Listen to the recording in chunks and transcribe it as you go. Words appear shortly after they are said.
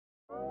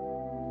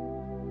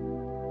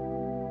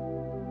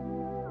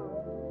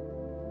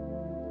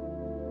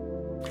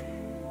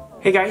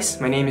Hey guys,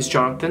 my name is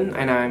Jonathan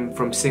and I'm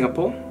from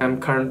Singapore. I'm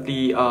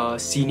currently a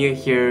senior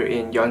here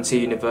in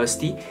Yonsei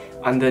University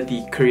under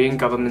the Korean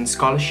Government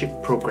Scholarship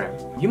Program.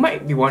 You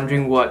might be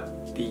wondering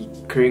what the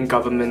Korean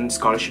Government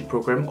Scholarship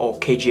Program, or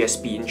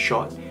KGSP in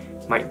short,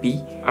 might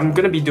be. I'm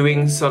gonna be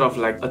doing sort of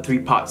like a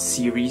 3-part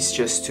series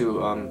just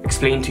to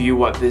explain to you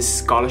what this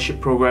scholarship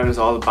program is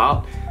all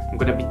about. I'm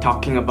gonna be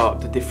talking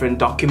about the different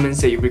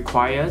documents that you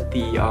require,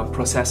 the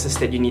processes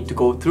that you need to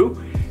go through,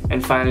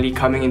 and finally,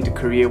 coming into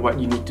Korea, what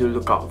you need to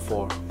look out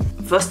for.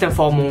 First and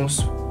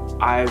foremost,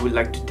 I would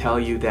like to tell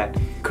you that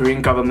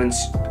Korean government's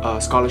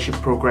scholarship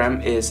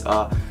program is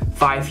a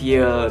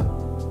 5-year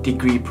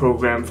degree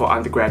program for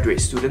undergraduate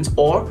students,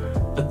 or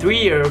a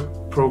 3-year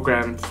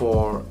program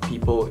for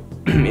people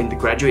in the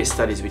graduate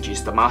studies, which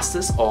is the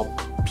master's or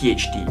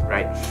PhD,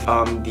 right?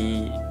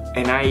 The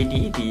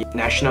NIED, the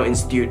National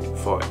Institute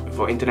for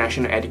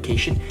International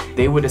Education,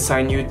 they would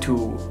assign you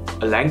to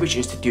a language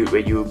institute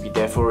where you will be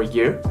there for a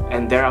year,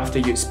 and thereafter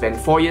you'd spend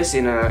 4 years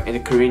in a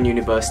Korean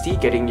university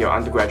getting your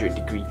undergraduate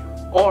degree.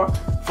 Or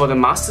for the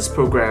master's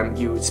program,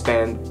 you would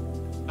spend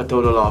a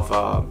total of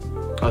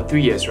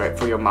 3 years, right,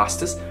 for your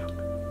master's.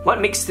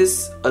 What makes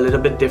this a little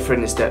bit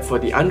different is that for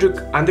the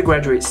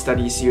undergraduate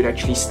studies, you'd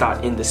actually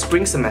start in the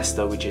spring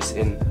semester, which is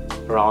in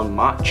around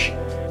March,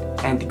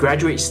 and the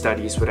graduate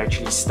studies would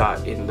actually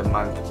start in the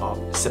month of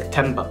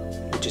September,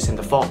 which is in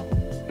the fall.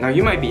 Now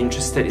you might be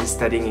interested in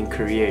studying in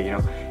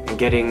Korea, and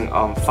getting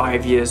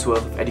 5 years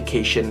worth of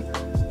education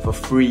for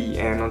free,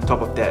 and on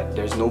top of that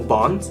there's no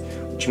bonds,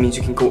 which means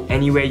you can go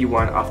anywhere you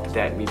want after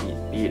that, maybe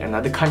be it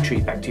another country,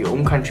 back to your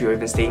own country, or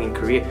even staying in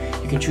Korea.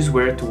 You can choose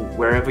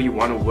wherever you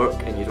want to work,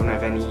 and you don't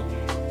have any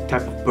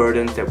type of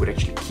burdens that would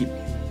actually keep you.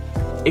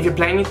 If you're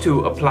planning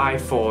to apply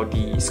for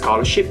the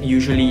scholarship,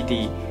 usually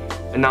the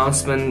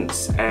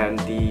announcements and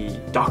the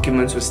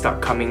documents will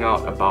start coming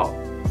out about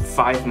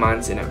 5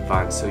 months in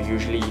advance. So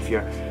usually if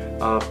you're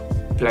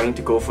planning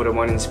to go for the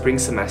one in spring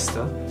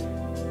semester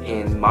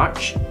in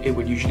March, it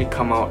would usually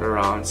come out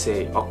around,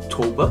 say,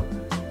 October.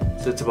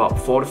 So it's about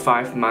 4 to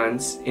 5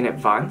 months in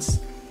advance.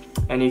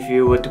 And if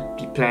you were to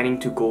be planning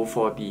to go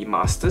for the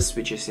masters,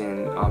 which is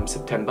in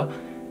September,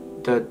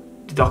 the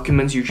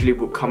documents usually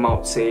would come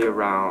out, say,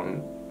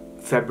 around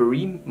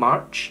February,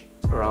 March,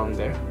 around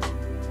there.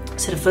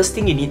 So the first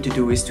thing you need to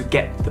do is to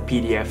get the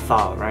PDF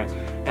file, right?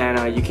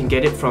 And you can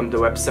get it from the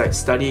website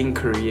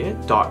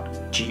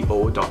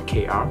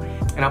studyinkorea.go.kr,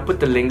 and I'll put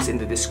the links in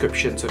the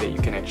description so that you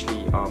can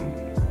actually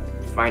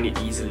find it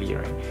easily,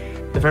 right?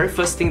 The very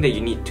first thing that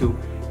you need to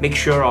make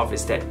sure of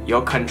is that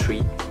your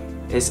country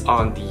is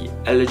on the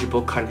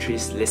eligible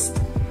countries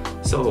list.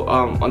 So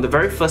on the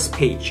very first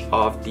page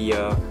of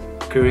the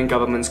Korean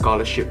Government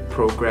Scholarship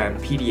Program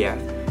PDF,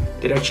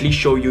 they actually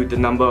show you the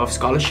number of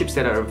scholarships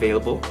that are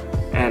available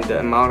and the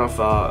amount of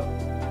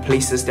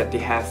places that they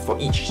have for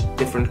each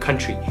different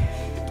country.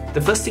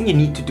 The first thing you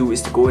need to do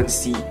is to go and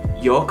see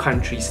your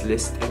country's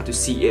list and to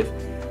see if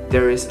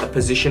there is a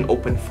position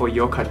open for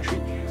your country.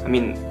 I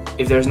mean,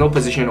 if there's no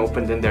position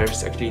open, then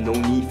there's actually no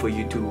need for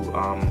you to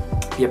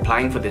be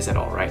applying for this at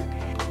all, right?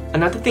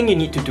 Another thing you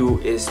need to do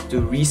is to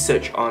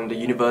research on the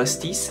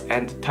universities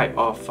and the type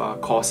of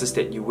courses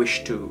that you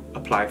wish to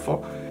apply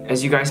for.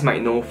 As you guys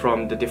might know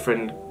from the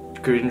different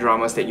Korean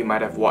dramas that you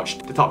might have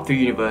watched, the top 3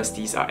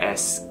 universities are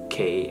S,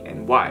 K,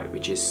 and Y,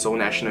 which is Seoul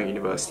National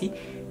University,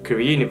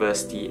 Korea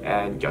University,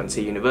 and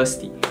Yonsei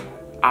University.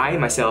 I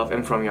myself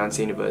am from Yonsei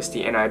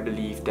University, and I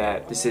believe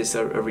that this is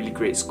a really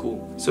great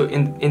school. So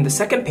in the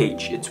second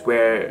page, it's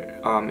where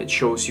it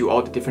shows you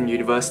all the different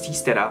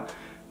universities that are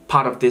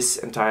part of this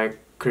entire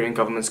Korean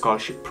Government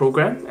Scholarship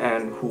Program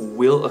and who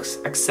will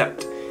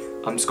accept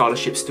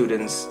scholarship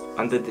students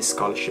under this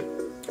scholarship.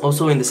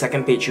 Also in the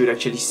second page, you would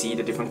actually see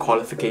the different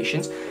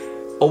qualifications.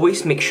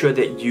 Always make sure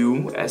that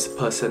you as a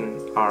person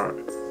are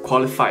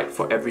qualified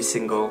for every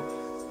single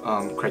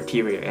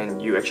criteria,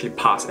 and you actually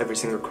pass every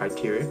single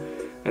criteria.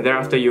 And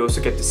thereafter you also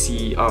get to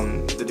see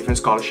the different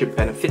scholarship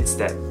benefits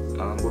that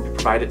will be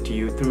provided to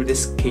you through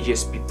this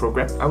KGSP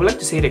program. I would like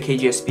to say that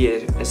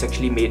KGSP has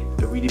actually made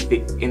a really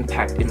big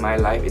impact in my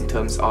life in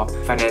terms of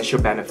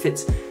financial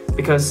benefits,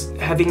 because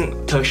having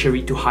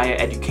tertiary to higher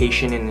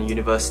education in a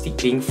university,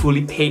 being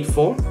fully paid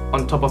for,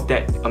 on top of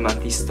that a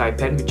monthly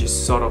stipend, which is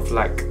sort of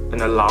like an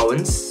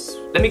allowance.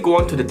 Let me go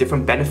on to the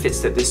different benefits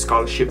that this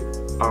scholarship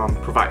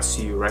provides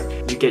to you, right?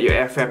 You get your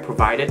airfare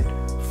provided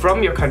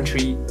from your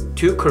country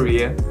to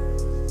Korea,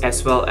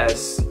 as well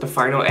as the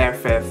final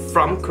airfare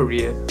from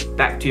Korea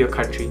back to your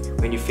country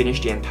when you finish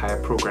the entire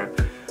program.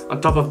 On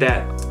top of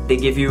that, they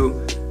give you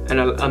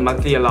a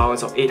monthly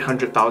allowance of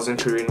 800,000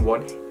 Korean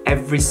won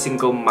every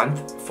single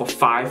month for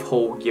 5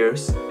 whole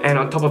years. And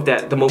on top of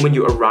that, the moment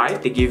you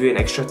arrive, they give you an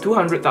extra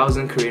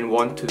 200,000 Korean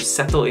won to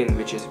settle in,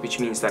 which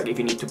means like if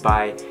you need to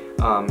buy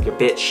your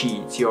bed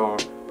sheets, your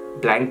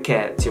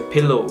blankets, your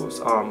pillows,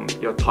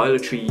 your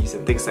toiletries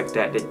and things like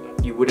that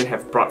you wouldn't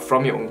have brought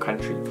from your own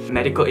country.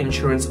 Medical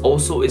insurance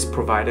also is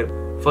provided.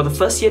 For the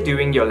first year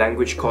during your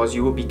language course,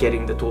 you will be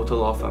getting the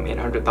total of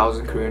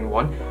 800,000 Korean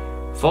won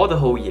for the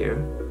whole year.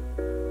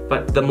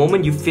 But the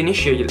moment you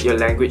finish your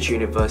language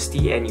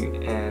university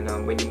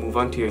and when you move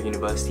on to your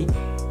university,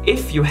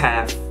 if you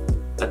have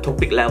a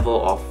TOPIK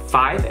level of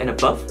 5 and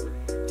above,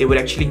 they would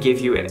actually give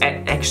you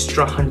an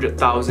extra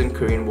 100,000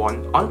 Korean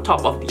won on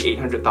top of the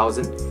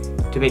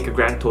 800,000 to make a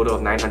grand total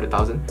of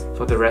 900,000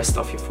 for the rest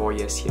of your 4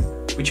 years here.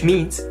 Which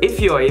means if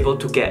you are able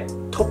to get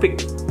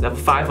TOPIK level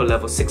 5 or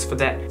level 6 for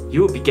that,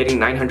 you will be getting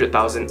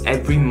 900,000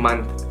 every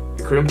month.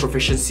 Your Korean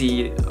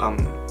proficiency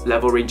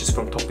level ranges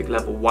from TOPIK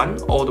level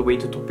 1 all the way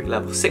to TOPIK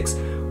level 6,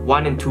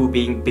 1 and 2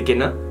 being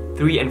beginner,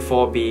 3 and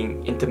 4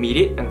 being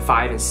intermediate, and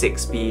 5 and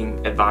 6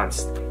 being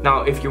advanced.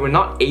 Now, if you were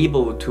not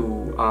able to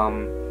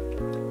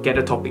get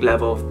a TOPIK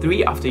level of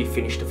 3 after you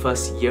finish the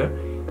first year,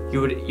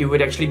 you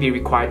would actually be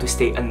required to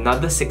stay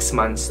another 6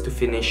 months to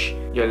finish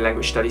your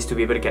language studies to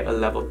be able to get a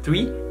level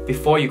 3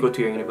 before you go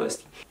to your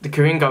university. The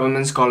Korean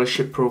government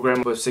scholarship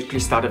program was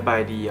actually started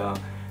by the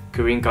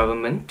Korean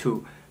government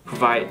to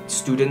provide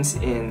students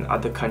in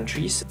other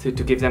countries to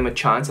give them a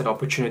chance and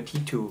opportunity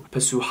to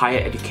pursue higher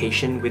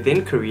education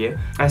within Korea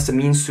as a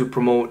means to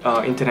promote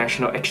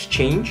international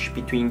exchange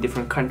between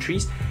different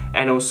countries,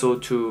 and also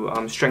to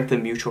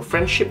strengthen mutual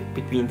friendship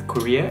between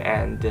Korea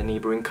and the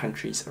neighboring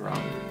countries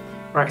around.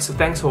 Alright, so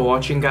thanks for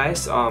watching,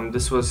 guys.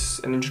 This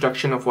was an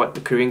introduction of what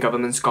the Korean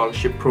government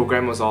scholarship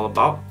program was all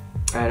about.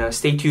 And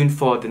stay tuned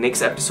for the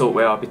next episode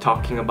where I'll be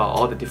talking about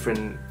all the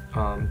different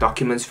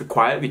documents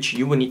required which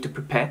you will need to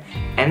prepare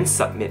and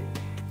submit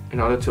in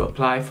order to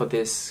apply for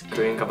this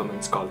Korean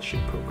government scholarship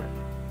program.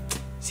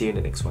 See you in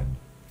the next one.